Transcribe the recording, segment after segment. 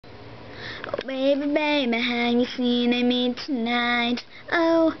Oh baby, baby, have you seen Amy tonight?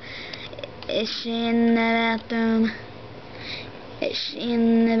 Oh, is she in the bathroom? Is she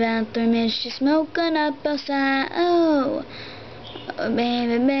in the bathroom? Is she smoking up outside? Oh, oh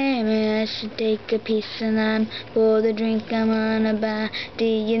baby, baby, I should take a piece of lime for the drink I'm gonna buy. Do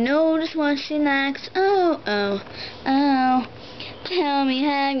you notice what she likes? Oh, oh, oh. Tell me,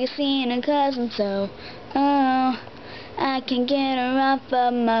 have you seen her cousin so? Oh, I can't get her off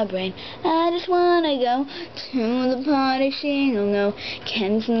of my brain. I just wanna go to the party, she don't know.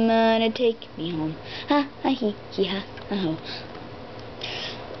 Can somebody take me home? Ha ha hee hee ha ha ho.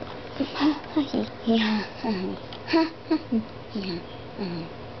 Ha ha hee hee ha ha ho. Ha ha hee hee ha ha ho.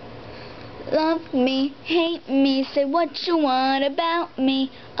 Love me, hate me, say what you want about me.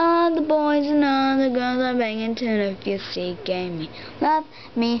 All the boys and all the girls are banging tune if you see gay me. Love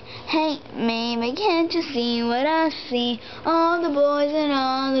me, hate me, but can't you see what I see? All the boys and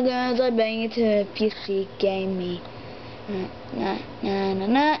all the girls are banging tune if you see gay me. Na na na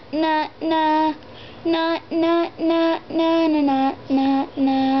na na na na na na na na na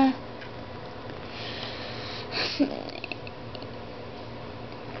na.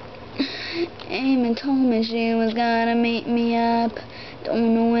 Amy told me she was gonna meet me up.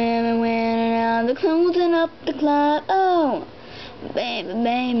 Don't know where and when and how they're closing up the club. Oh, baby,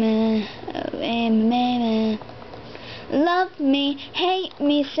 baby, oh, baby, baby. Love me, hate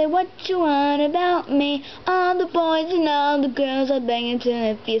me, say what you want about me. All the boys and all the girls are banging till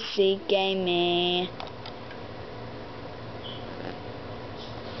if you see gay me.